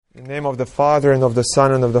In the name of the Father, and of the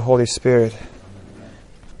Son, and of the Holy Spirit.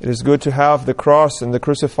 It is good to have the cross and the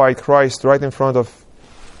crucified Christ right in front of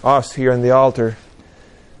us here in the altar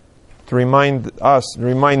to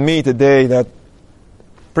remind me today that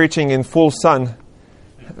preaching in full sun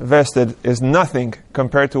vested is nothing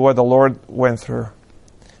compared to what the Lord went through,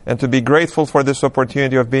 and to be grateful for this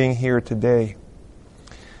opportunity of being here today.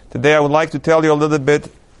 Today I would like to tell you a little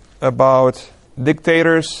bit about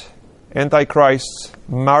dictators, Antichrists,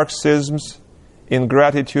 Marxisms,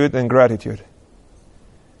 Ingratitude, and gratitude.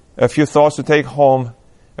 A few thoughts to take home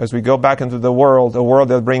as we go back into the world, a world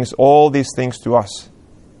that brings all these things to us.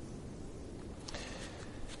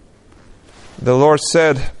 The Lord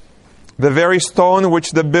said, "The very stone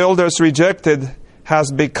which the builders rejected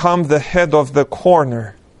has become the head of the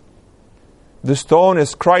corner." The stone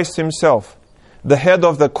is Christ Himself. The head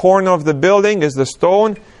of the corner of the building is the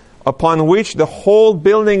stone upon which the whole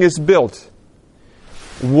building is built.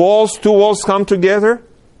 Two walls come together,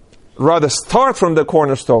 rather start from the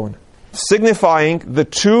cornerstone, signifying the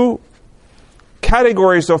two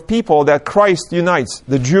categories of people that Christ unites,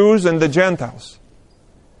 the Jews and the Gentiles.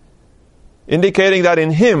 Indicating that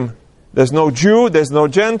in Him, there's no Jew, there's no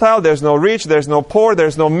Gentile, there's no rich, there's no poor,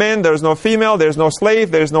 there's no man, there's no female, there's no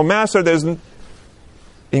slave, there's no master,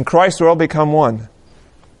 in Christ we all become one.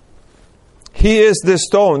 He is this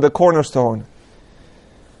stone, the cornerstone.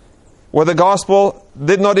 What the gospel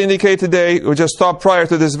did not indicate today, we just stopped prior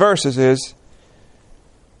to these verses, is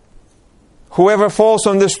whoever falls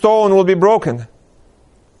on this stone will be broken.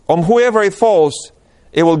 On whoever it falls,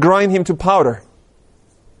 it will grind him to powder.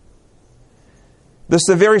 This is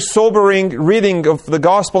a very sobering reading of the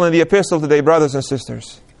gospel and the epistle today, brothers and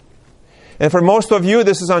sisters. And for most of you,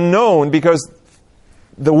 this is unknown because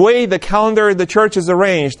the way the calendar of the church is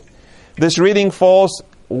arranged, this reading falls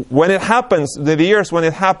when it happens, the years when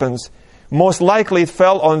it happens. Most likely it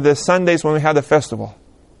fell on the Sundays when we had the festival.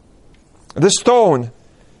 The stone,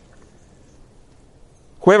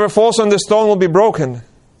 whoever falls on the stone will be broken.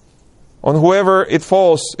 On whoever it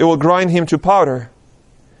falls, it will grind him to powder.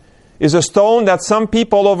 Is a stone that some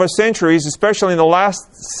people over centuries, especially in the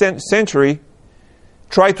last century,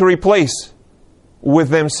 try to replace with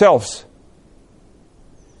themselves.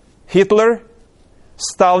 Hitler,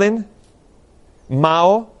 Stalin,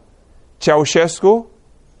 Mao, Ceausescu,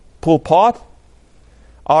 Pol Pot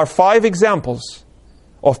are 5 examples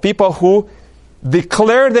of people who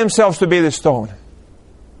declare themselves to be the stone.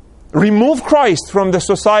 Remove Christ from the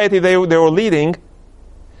society they were leading,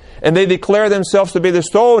 and they declare themselves to be the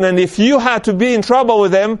stone. And if you had to be in trouble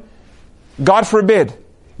with them, God forbid,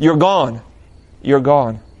 you're gone. You're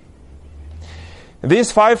gone.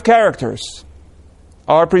 These 5 characters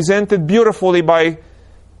are presented beautifully by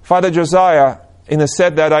Father Josiah in a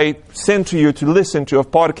set that I sent to you to listen to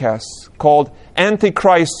of podcasts called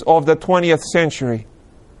Antichrists of the 20th Century.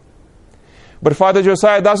 But Father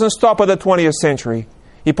Josiah doesn't stop at the 20th century.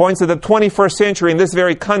 He points at the 21st century in this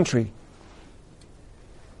very country,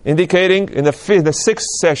 indicating in the 6th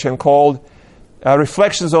session called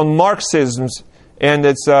Reflections on Marxism and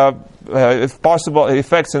its, if possible,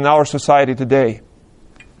 effects in our society today.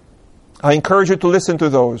 I encourage you to listen to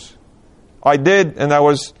those. I did, and I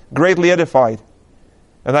was greatly edified.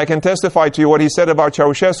 And I can testify to you what he said about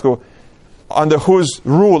Ceausescu, under whose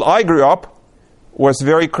rule I grew up, was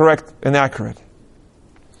very correct and accurate.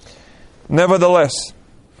 Nevertheless,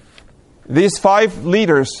 these 5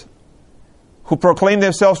 leaders who proclaimed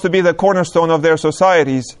themselves to be the cornerstone of their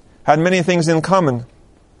societies had many things in common.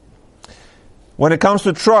 When it comes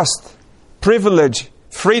to trust, privilege,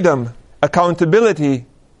 freedom, accountability,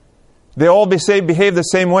 they all behave the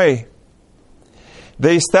same way.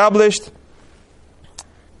 They established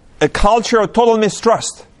a culture of total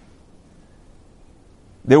mistrust.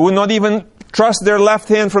 They would not even trust their left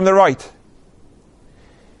hand from the right.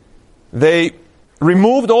 They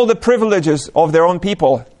removed all the privileges of their own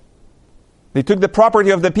people. They took the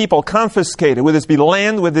property of the people, confiscated. Would this be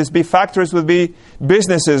land? Would this be factories? Would it be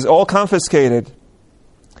businesses? All confiscated.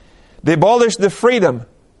 They abolished the freedom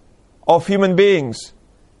of human beings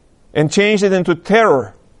and changed it into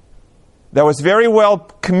terror that was very well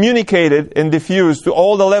communicated and diffused to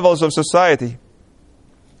all the levels of society.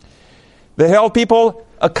 They held people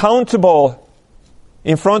accountable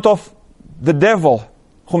in front of the devil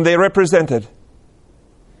whom they represented.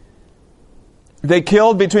 They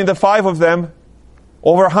killed, between the 5 of them,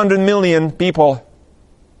 over 100 million people.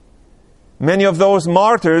 Many of those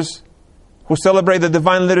martyrs who celebrate the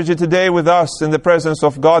Divine Liturgy today with us in the presence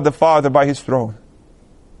of God the Father by His throne.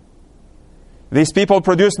 These people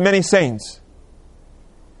produced many saints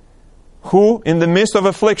who, in the midst of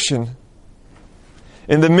affliction,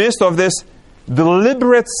 in the midst of this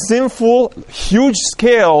deliberate, sinful,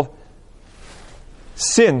 huge-scale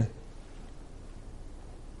sin,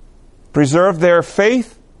 preserved their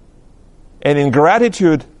faith, and in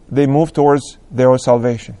gratitude, they moved towards their own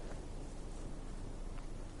salvation.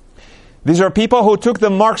 These are people who took the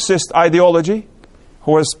Marxist ideology,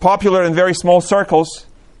 who was popular in very small circles,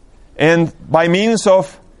 and by means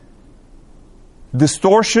of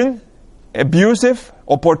distortion, abusive,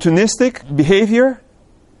 opportunistic behavior,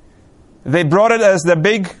 they brought it as the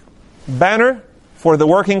big banner for the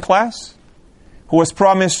working class, who was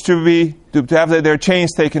promised to have their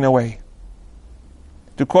chains taken away.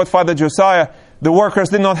 To quote Father Josiah, the workers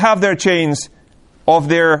did not have their chains of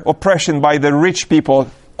their oppression by the rich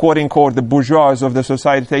people, quote unquote, the bourgeois of the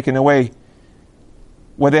society, taken away.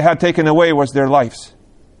 What they had taken away was their lives.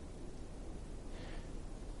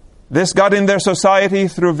 This got in their society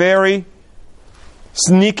through very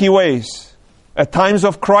sneaky ways, at times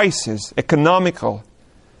of crisis, economical,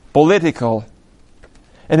 political,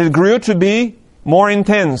 and it grew to be more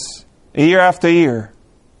intense year after year.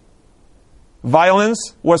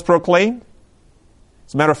 Violence was proclaimed.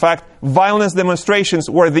 As a matter of fact, violence demonstrations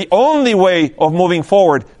were the only way of moving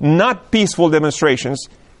forward, not peaceful demonstrations,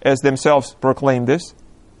 as themselves proclaimed this.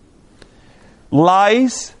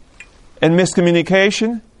 Lies and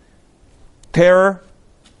miscommunication, terror,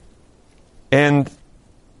 and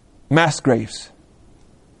mass graves.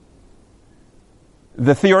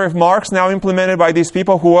 The theory of Marx, now implemented by these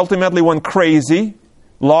people who ultimately went crazy,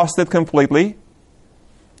 lost it completely,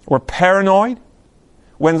 were paranoid,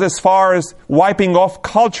 went as far as wiping off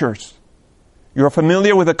cultures. You're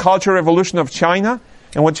familiar with the Cultural Revolution of China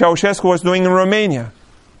and what Ceausescu was doing in Romania.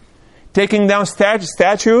 Taking down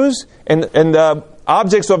statues and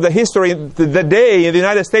objects of the history. The day in the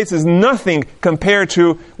United States is nothing compared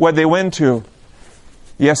to what they went to.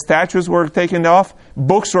 Yes, statues were taken off,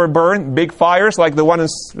 books were burned, big fires like the one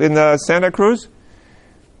in Santa Cruz,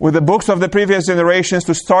 with the books of the previous generations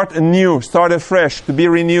to start anew, start afresh, to be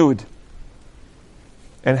renewed.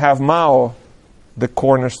 And have Mao the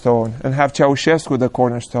cornerstone, and have Ceausescu the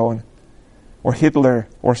cornerstone, or Hitler,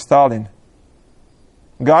 or Stalin.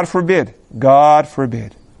 God forbid. God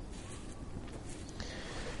forbid.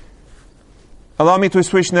 Allow me to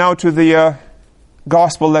switch now to the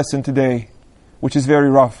gospel lesson today, which is very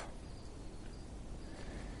rough.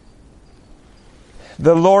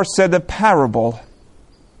 The Lord said a parable,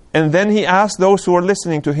 and then He asked those who were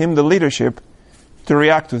listening to Him, the leadership, to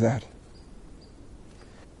react to that.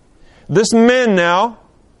 This man now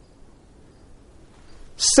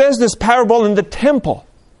says this parable in the temple.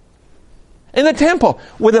 In the temple,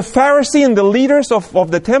 with the Pharisee and the leaders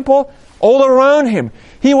of the temple all around him.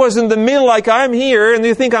 He was in the middle like I'm here, and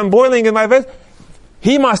you think I'm boiling in my vest.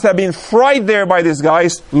 He must have been frightened there by this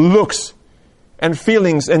guy's looks and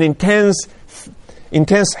feelings and intense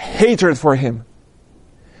hatred for him.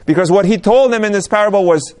 Because what he told them in this parable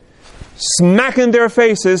was smack in their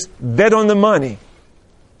faces, dead on the money,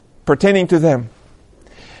 pertaining to them.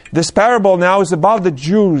 This parable now is about the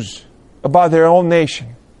Jews, about their own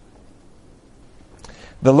nation.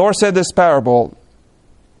 The Lord said this parable.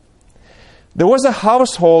 There was a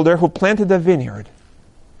householder who planted a vineyard.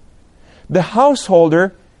 The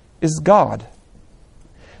householder is God.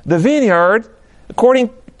 The vineyard,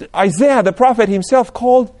 according to Isaiah, the prophet himself,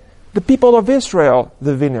 called the people of Israel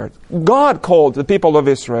the vineyard. God called the people of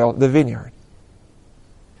Israel the vineyard.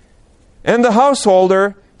 And the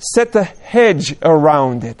householder set a hedge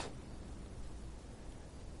around it.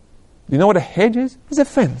 You know what a hedge is? It's a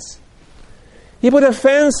fence. He put a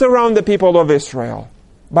fence around the people of Israel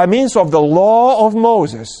by means of the law of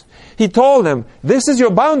Moses. He told them, this is your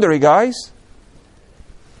boundary, guys.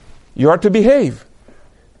 You are to behave.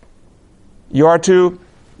 You are to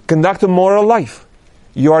conduct a moral life.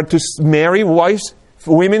 You are to marry wives,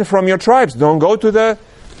 women from your tribes. Don't go to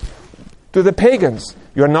the pagans.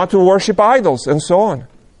 You are not to worship idols, and so on.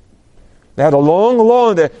 They had a long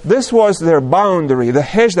law. This was their boundary, the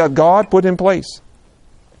hedge that God put in place.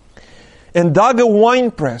 And dug a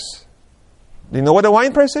winepress. Do you know what a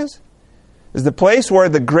winepress is? It's the place where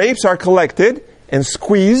the grapes are collected and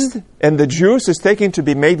squeezed, and the juice is taken to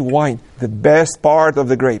be made wine. The best part of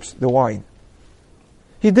the grapes, the wine.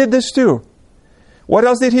 He did this too. What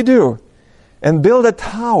else did he do? And build a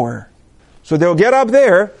tower. So they'll get up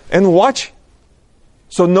there and watch.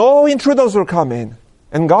 So no intruders will come in,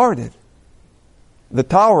 and guard it. The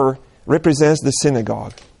tower represents the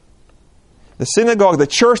synagogue. The synagogue, the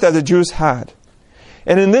church that the Jews had.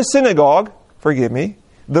 And in this synagogue, forgive me,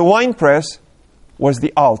 the winepress was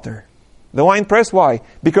the altar. The winepress, why?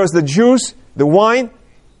 Because the Jews, the wine,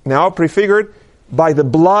 now prefigured by the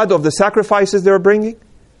blood of the sacrifices they were bringing,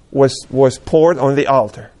 was poured on the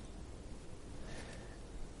altar.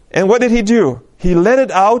 And what did he do? He let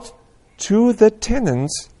it out to the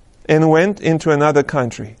tenants and went into another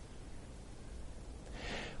country.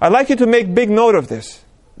 I'd like you to make big note of this,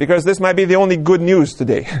 because this might be the only good news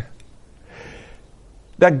today.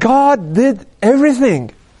 That God did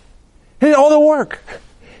everything. He did all the work.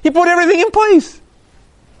 He put everything in place.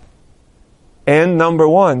 And number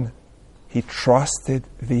one, He trusted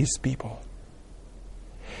these people.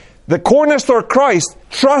 The Cornerstone Christ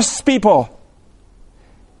trusts people.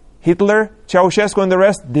 Hitler, Ceausescu, and the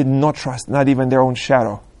rest did not trust, not even their own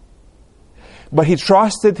shadow. But he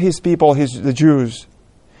trusted his people, the Jews.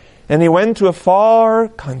 And he went to a far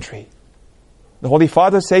country. The Holy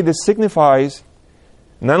Father said this signifies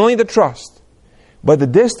not only the trust, but the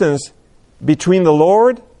distance between the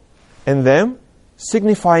Lord and them,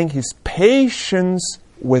 signifying His patience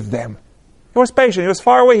with them. He was patient. He was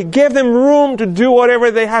far away. He gave them room to do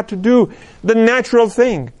whatever they had to do. The natural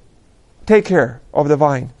thing. Take care of the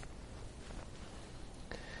vine.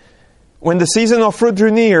 When the season of fruit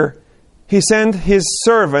drew near, He sent His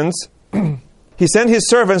servants to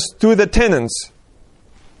the tenants.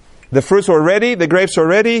 The fruits were ready, the grapes were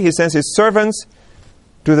ready. He sends His servants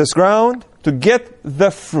to this ground to get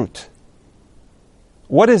the fruit.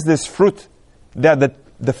 What is this fruit that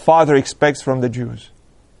the Father expects from the Jews?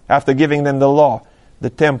 After giving them the law, the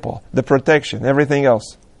temple, the protection, everything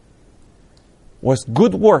else, was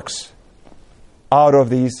good works out of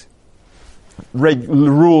these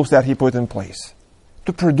rules that He put in place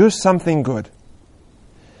to produce something good.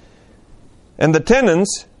 And the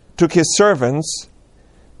tenants took His servants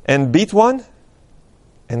and beat one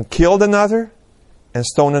and killed another and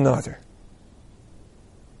stoned another.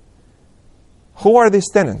 Who are these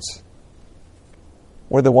tenants?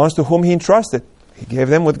 Were the ones to whom He entrusted. He gave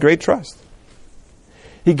them with great trust.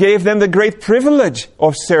 He gave them the great privilege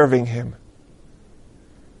of serving Him.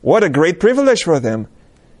 What a great privilege for them.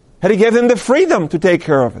 And He gave them the freedom to take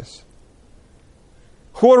care of us.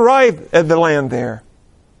 Who arrived at the land there?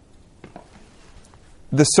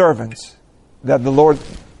 The servants that the Lord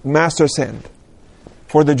Master sent.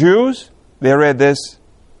 For the Jews, they read this,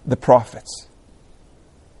 the prophets.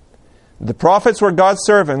 The prophets were God's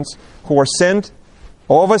servants who were sent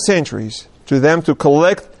over centuries to them to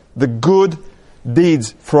collect the good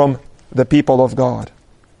deeds from the people of God.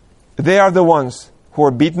 They are the ones who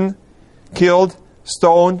are beaten, killed,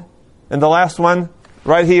 stoned, and the last one,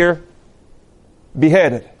 right here,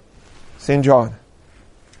 beheaded. St. John.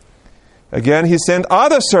 Again, He sent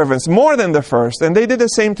other servants, more than the first, and they did the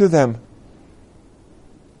same to them.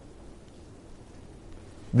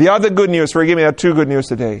 The other good news, forgive me, I have two good news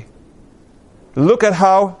today. Look at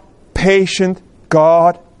how patient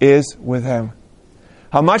God is with them.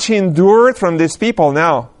 How much He endured from these people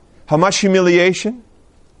now. How much humiliation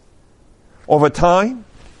over time.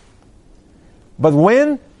 But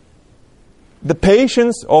when the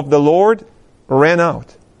patience of the Lord ran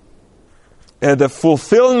out, at the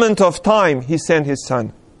fulfillment of time, He sent His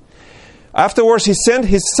Son. Afterwards, He sent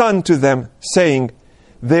His Son to them, saying,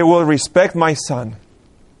 "They will respect my Son."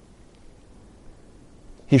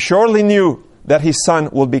 He surely knew that His Son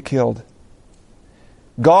will be killed.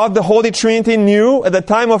 God, the Holy Trinity, knew at the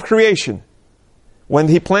time of creation, when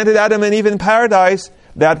He planted Adam and Eve in paradise,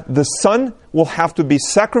 that the Son will have to be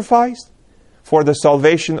sacrificed for the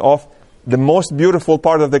salvation of the most beautiful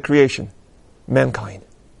part of the creation, mankind.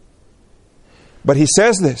 But He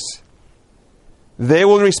says this, "They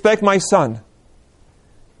will respect my Son,"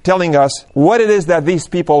 telling us what it is that these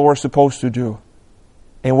people were supposed to do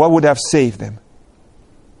and what would have saved them.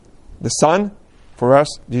 The Son, for us,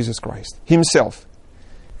 Jesus Christ, Himself.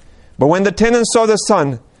 But when the tenants saw the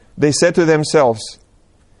Son, they said to themselves,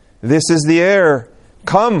 "This is the heir.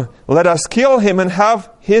 Come, let us kill Him and have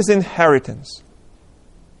His inheritance."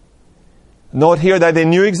 Note here that they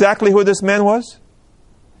knew exactly who this man was.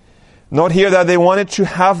 Note here that they wanted to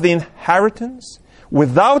have the inheritance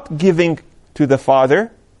without giving to the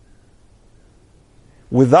Father,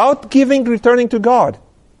 without giving, returning to God,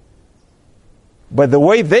 but the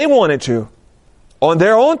way they wanted to, on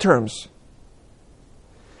their own terms.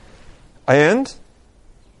 And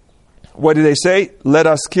what did they say? "Let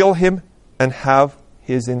us kill Him and have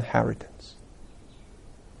His inheritance."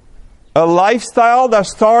 A lifestyle that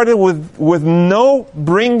started with no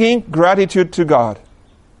bringing gratitude to God.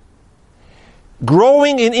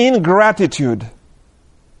 Growing in ingratitude.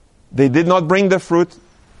 They did not bring the fruit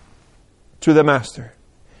to the Master.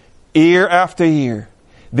 Year after year.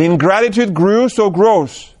 The ingratitude grew so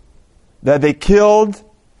gross that they killed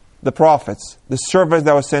the prophets, the servants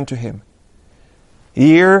that were sent to Him.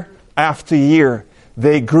 Year after year,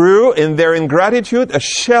 They grew in their ingratitude a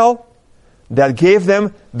shell that gave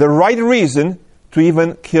them the right reason to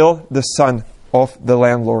even kill the son of the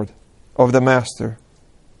landlord, of the master.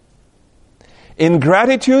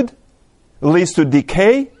 Ingratitude leads to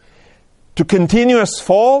decay, to continuous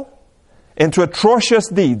fall, and to atrocious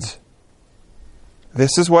deeds.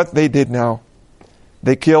 This is what they did now.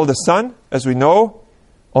 They killed the son, as we know,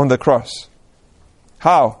 on the cross.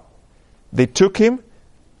 How? They took him,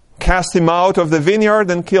 cast him out of the vineyard,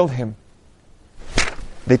 and killed him.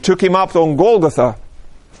 They took him up on Golgotha,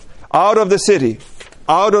 out of the city,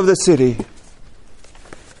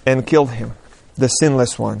 and killed him, the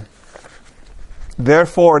sinless one.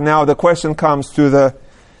 Therefore, now the question comes to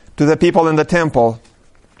the people in the temple.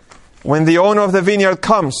 When the owner of the vineyard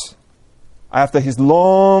comes, after his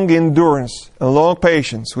long endurance and long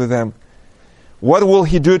patience with them, what will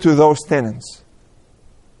he do to those tenants?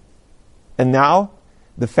 And now,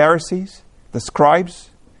 the Pharisees, the scribes,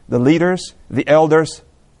 the leaders, the elders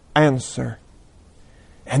answer.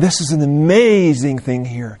 And this is an amazing thing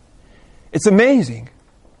here. It's amazing.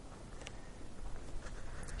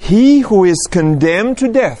 He who is condemned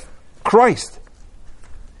to death, Christ,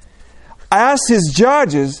 as his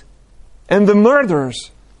judges and the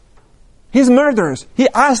murderers, his murderers, he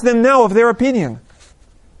asks them now of their opinion.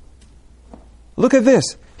 Look at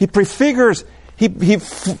this. He prefigures,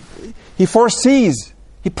 he foresees,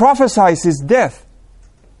 he prophesies his death.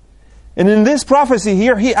 And in this prophecy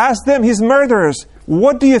here, he asks them, his murderers,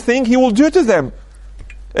 what do you think he will do to them?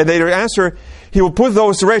 And they answer, he will put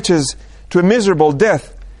those wretches to a miserable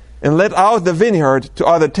death and let out the vineyard to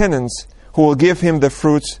other tenants who will give him the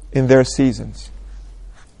fruits in their seasons.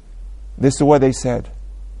 This is what they said.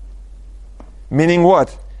 Meaning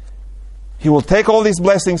what? He will take all these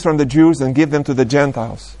blessings from the Jews and give them to the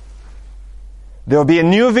Gentiles. There will be a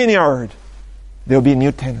new vineyard. There will be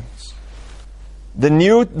new tenants. The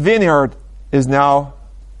new vineyard is now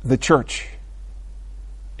the church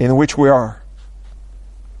in which we are.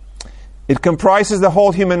 It comprises the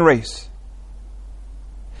whole human race.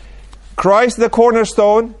 Christ, the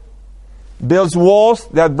cornerstone, builds walls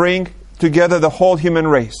that bring together the whole human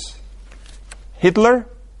race. Hitler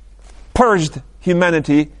purged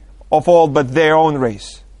humanity of all but their own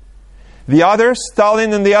race. The others,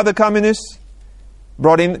 Stalin and the other communists,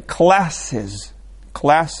 brought in classes.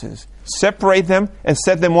 Separate them and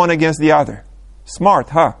set them one against the other. Smart,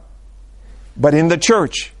 huh? But in the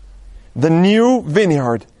church, the new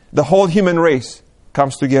vineyard, the whole human race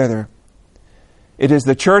comes together. It is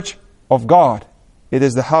the church of God. It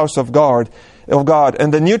is the house of God.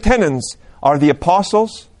 And the new tenants are the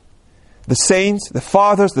apostles, the saints, the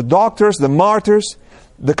fathers, the doctors, the martyrs,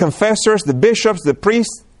 the confessors, the bishops, the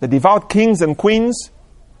priests, the devout kings and queens.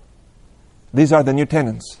 These are the new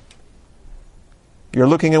tenants. You're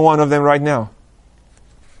looking at one of them right now.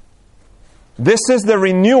 This is the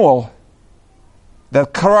renewal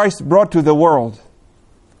that Christ brought to the world.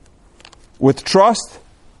 With trust,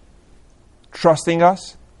 trusting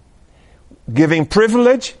us, giving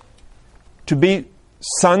privilege to be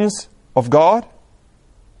sons of God,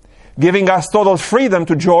 giving us total freedom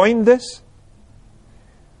to join this,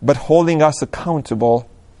 but holding us accountable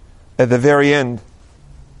at the very end,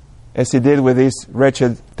 as he did with these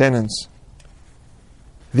wretched tenants.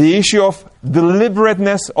 The issue of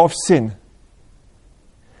deliberateness of sin.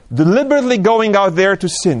 Deliberately going out there to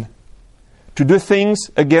sin, to do things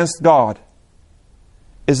against God,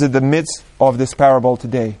 is in the midst of this parable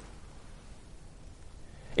today.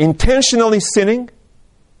 Intentionally sinning.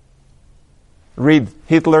 Read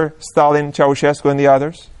Hitler, Stalin, Ceausescu, and the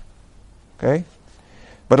others. Okay?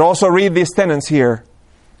 But also read these tenants here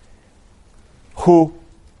who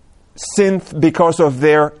sinned because of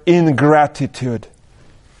their ingratitude.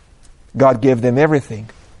 God gave them everything.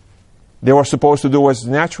 They were supposed to do what's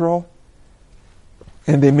natural,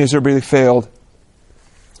 and they miserably failed.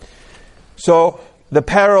 So, the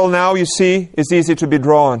parallel now, you see, is easy to be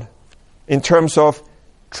drawn in terms of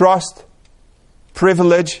trust,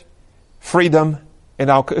 privilege, freedom, and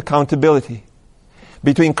accountability.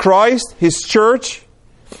 Between Christ, His church,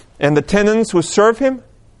 and the tenants who serve Him,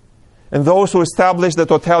 and those who establish the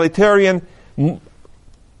totalitarian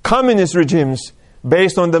communist regimes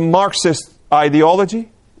based on the Marxist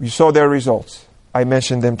ideology, you saw their results. I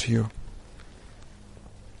mentioned them to you.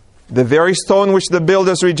 The very stone which the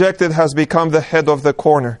builders rejected has become the head of the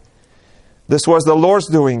corner. This was the Lord's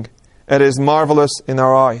doing, and is marvelous in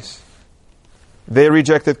our eyes. They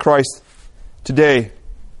rejected Christ today,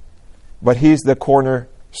 but He's the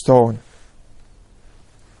cornerstone.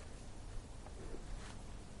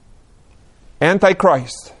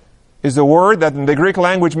 Antichrist is a word that in the Greek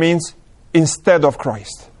language means instead of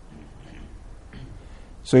Christ.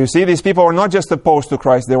 So you see, these people were not just opposed to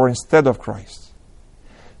Christ, they were instead of Christ.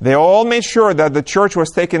 They all made sure that the church was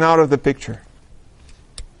taken out of the picture.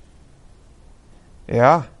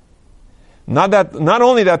 Yeah. Not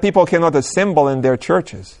only that people cannot assemble in their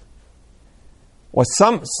churches. Well,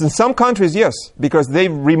 in some countries, yes, because they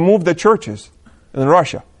removed the churches in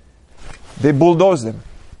Russia. They bulldozed them.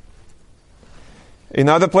 In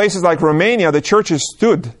other places like Romania, the churches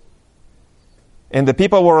stood. And the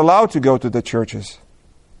people were allowed to go to the churches.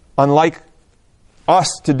 Unlike us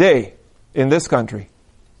today in this country.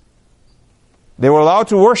 They were allowed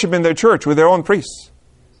to worship in their church with their own priests.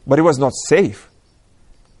 But it was not safe.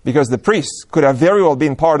 Because the priests could have very well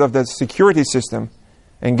been part of the security system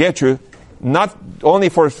and get you not only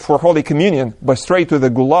for Holy Communion, but straight to the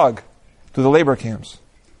gulag, to the labor camps.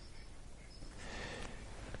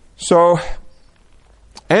 So,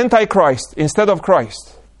 Antichrist instead of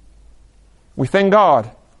Christ. We thank God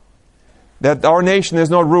that our nation is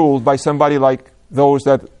not ruled by somebody like those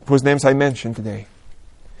whose names I mentioned today.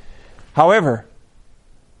 However,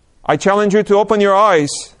 I challenge you to open your eyes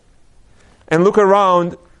and look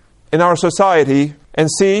around in our society and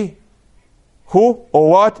see who or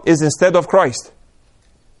what is instead of Christ.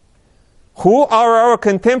 Who are our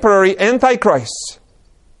contemporary antichrists?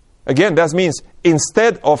 Again, that means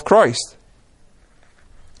instead of Christ.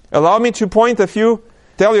 Allow me to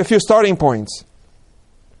tell you a few starting points.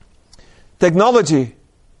 Technology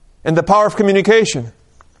and the power of communication.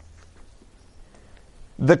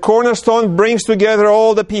 The Cornerstone brings together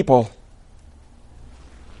all the people.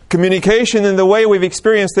 Communication in the way we've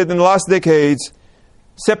experienced it in the last decades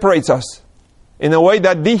separates us in a way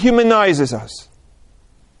that dehumanizes us.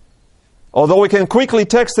 Although we can quickly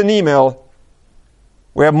text and email,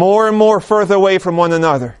 we are more and more further away from one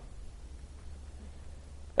another.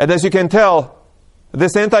 And as you can tell,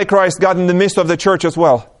 this Antichrist got in the midst of the church as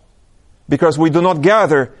well. Because we do not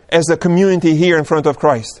gather as a community here in front of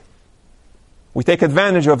Christ. We take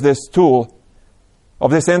advantage of this tool, of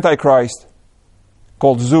this Antichrist,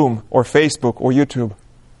 called Zoom or Facebook or YouTube.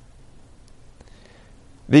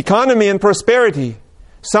 The economy and prosperity,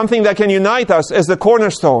 something that can unite us as the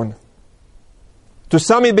cornerstone. To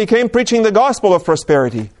some it became preaching the gospel of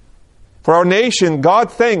prosperity. For our nation,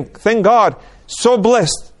 thank God, so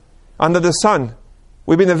blessed under the sun.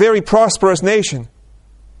 We've been a very prosperous nation.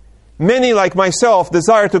 Many, like myself,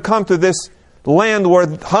 desire to come to this land where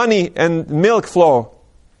honey and milk flow,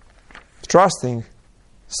 trusting,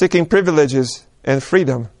 seeking privileges and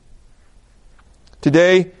freedom.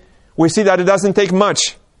 Today, we see that it doesn't take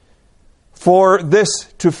much for this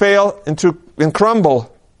to fail and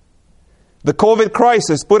crumble. The COVID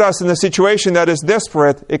crisis put us in a situation that is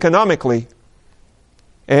desperate economically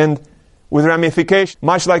and with ramifications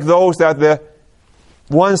much like those that the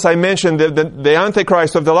ones I mentioned, the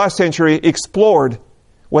Antichrist of the last century explored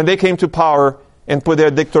when they came to power and put their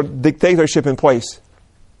dictatorship in place.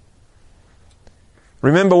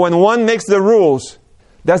 Remember, when one makes the rules,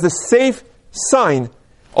 that's a safe sign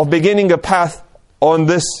of beginning a path on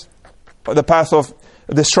the path of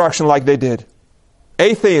destruction like they did.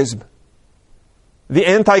 Atheism, the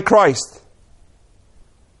Antichrist,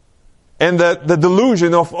 and the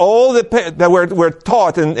delusion of all that we're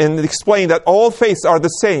taught and explained that all faiths are the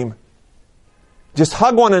same. Just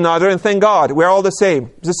hug one another and thank God. We're all the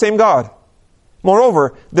same. It's the same God.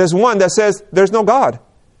 Moreover, there's one that says there's no God.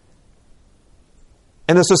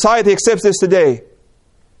 And the society accepts this today.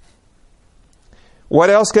 What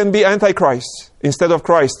else can be Antichrist instead of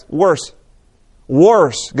Christ? Worse.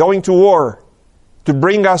 Wars. Going to war. To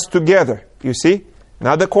bring us together. You see?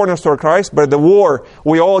 Not the cornerstone Christ, but the war.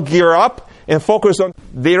 We all gear up and focus on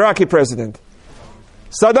the Iraqi president.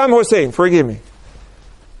 Saddam Hussein, forgive me.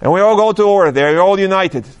 And we all go to war. They're all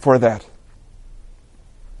united for that.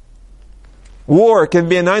 War can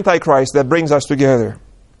be an antichrist that brings us together.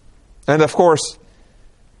 And of course,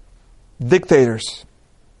 dictators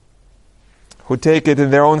who take it in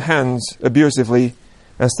their own hands abusively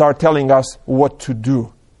and start telling us what to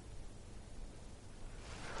do.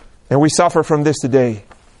 And we suffer from this today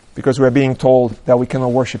because we're being told that we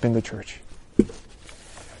cannot worship in the church.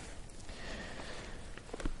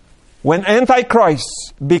 When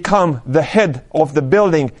antichrists become the head of the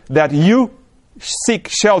building that you seek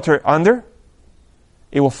shelter under,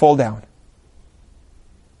 it will fall down.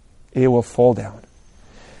 It will fall down.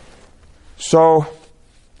 So,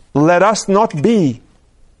 let us not be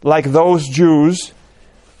like those Jews,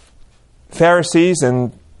 Pharisees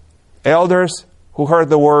and elders who heard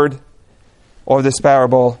the word of this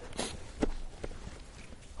parable,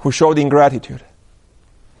 who showed ingratitude.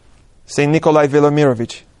 Saint Nikolai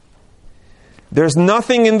Velimirovich. There's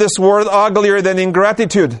nothing in this world uglier than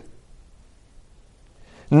ingratitude.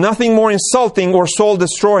 nothing more insulting or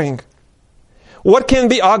soul-destroying. What can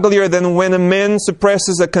be uglier than when a man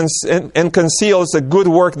suppresses and conceals a good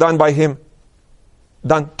work done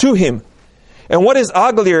to him? And what is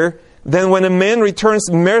uglier than when a man returns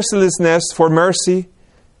mercilessness for mercy,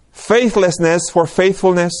 faithlessness for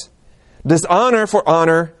faithfulness, dishonor for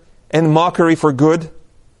honor, and mockery for good?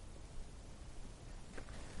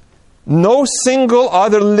 No single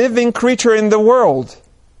other living creature in the world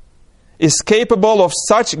is capable of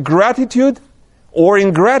such gratitude or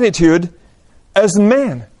ingratitude as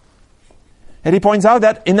man. And he points out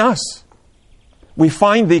that in us, we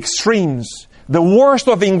find the extremes, the worst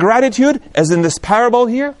of ingratitude, as in this parable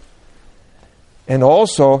here, and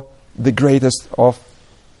also the greatest of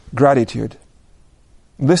gratitude.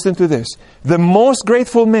 Listen to this. The most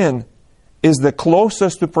grateful man is the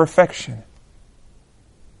closest to perfection.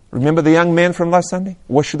 Remember the young man from last Sunday?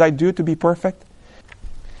 What should I do to be perfect?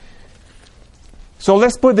 So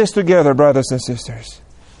let's put this together, brothers and sisters.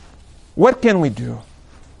 What can we do?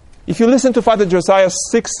 If you listen to Father Josiah's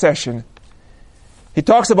 6th session, he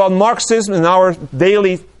talks about Marxism in our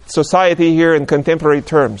daily society here in contemporary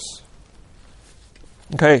terms.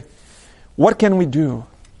 Okay, what can we do?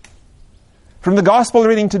 From the gospel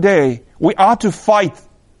reading today, we ought to fight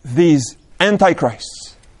these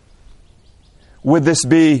antichrists. Would this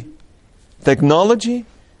be technology,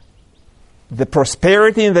 the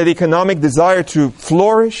prosperity and the economic desire to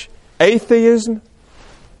flourish, atheism,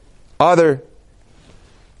 other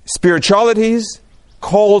spiritualities,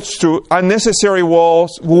 calls to unnecessary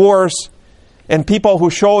wars, and people who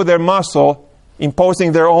show their muscle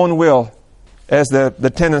imposing their own will, as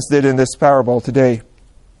the tenants did in this parable today.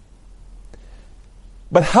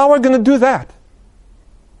 But how are we going to do that?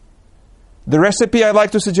 The recipe I'd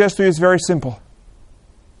like to suggest to you is very simple.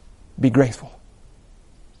 Be grateful.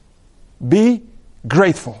 Be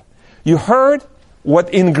grateful. You heard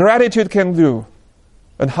what ingratitude can do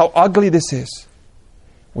and how ugly this is.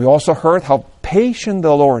 We also heard how patient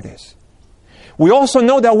the Lord is. We also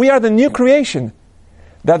know that we are the new creation,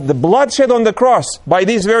 that the blood shed on the cross by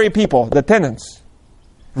these very people, the tenants,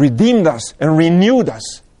 redeemed us and renewed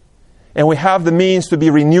us. And we have the means to be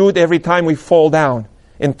renewed every time we fall down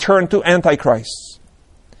and turn to antichrists.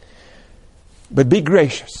 But be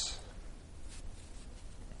gracious.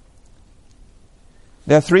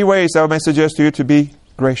 There are 3 ways I may suggest to you to be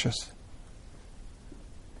gracious.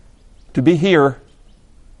 To be here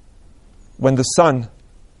when the Son,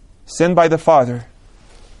 sent by the Father,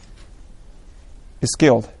 is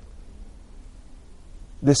killed.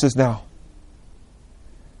 This is now.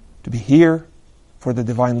 To be here for the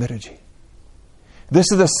divine liturgy.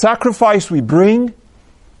 This is the sacrifice we bring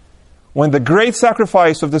when the great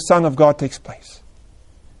sacrifice of the Son of God takes place.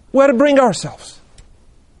 We are to bring ourselves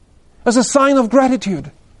as a sign of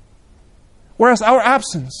gratitude, whereas our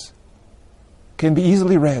absence can be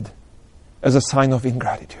easily read as a sign of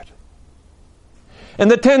ingratitude. And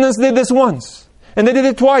the tenants did this once, and they did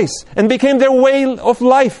it twice, and became their way of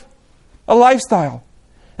life, a lifestyle.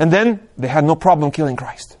 And then they had no problem killing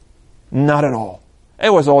Christ. Not at all.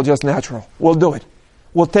 It was all just natural. We'll do it.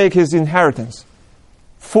 We'll take his inheritance.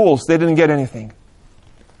 Fools, they didn't get anything.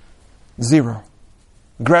 0.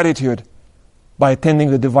 Gratitude by attending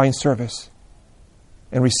the divine service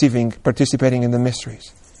and participating in the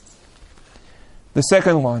mysteries. The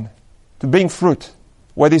second one, to bring fruit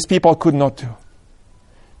where these people could not do.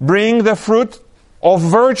 Bring the fruit of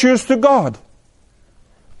virtues to God.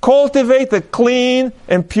 Cultivate a clean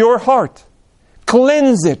and pure heart.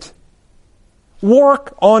 Cleanse it.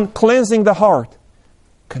 Work on cleansing the heart.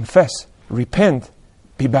 Confess, repent,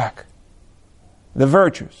 be back. The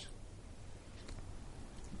virtues.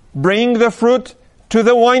 Bring the fruit to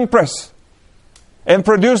the winepress and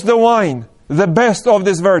produce the wine, the best of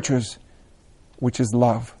these virtues, which is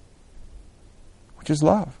love. Which is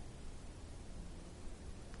love.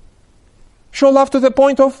 Show love to the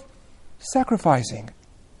point of sacrificing.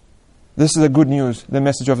 This is the good news, the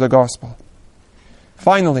message of the gospel.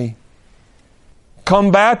 Finally,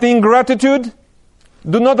 combat ingratitude.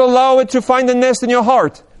 Do not allow it to find a nest in your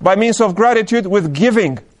heart by means of gratitude with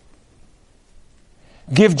giving.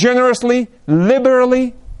 Give generously,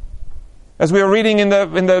 liberally. As we were reading in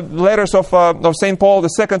the letters of St. Paul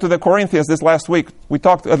II to the Corinthians this last week, we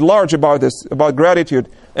talked at large about this, about gratitude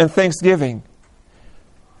and thanksgiving.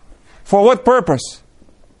 For what purpose?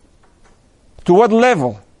 To what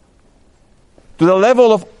level? To the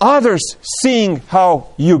level of others seeing how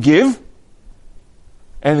you give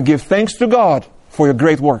and give thanks to God for your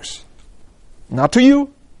great works. Not to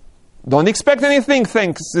you. Don't expect anything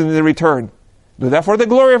thanks in the return. Do that for the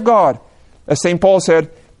glory of God. As St. Paul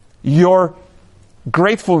said, your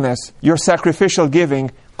gratefulness, your sacrificial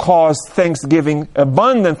giving cause thanksgiving,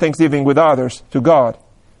 abundant thanksgiving with others to God.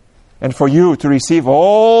 And for you to receive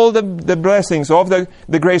all the blessings of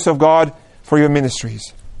the grace of God for your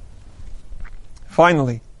ministries.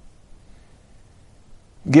 Finally,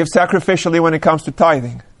 give sacrificially when it comes to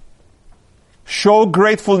tithing. Show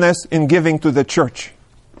gratefulness in giving to the church.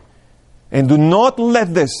 And do not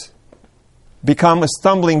let this become a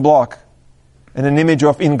stumbling block and an image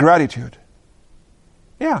of ingratitude.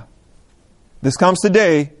 Yeah. This comes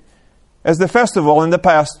today as the festival in the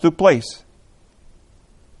past took place.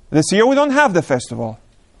 This year we don't have the festival.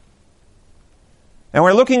 And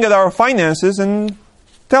we're looking at our finances and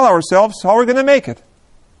tell ourselves how we're going to make it.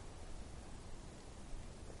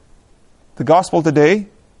 The gospel today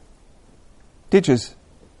teaches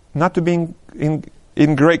not to be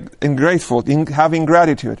ingrateful, having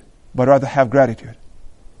gratitude, but rather have gratitude.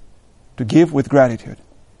 To give with gratitude.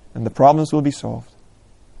 And the problems will be solved.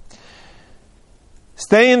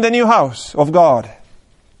 Stay in the new house of God.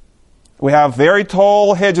 We have very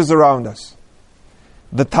tall hedges around us.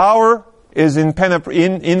 The tower is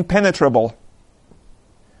impenetrable.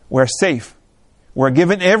 We're safe. We're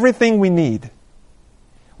given everything we need.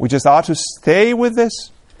 We just ought to stay with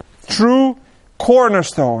this true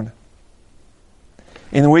cornerstone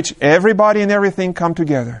in which everybody and everything come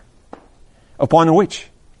together, upon which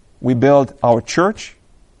we build our church,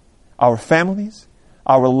 our families,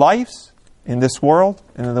 our lives in this world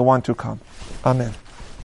and in the one to come. Amen.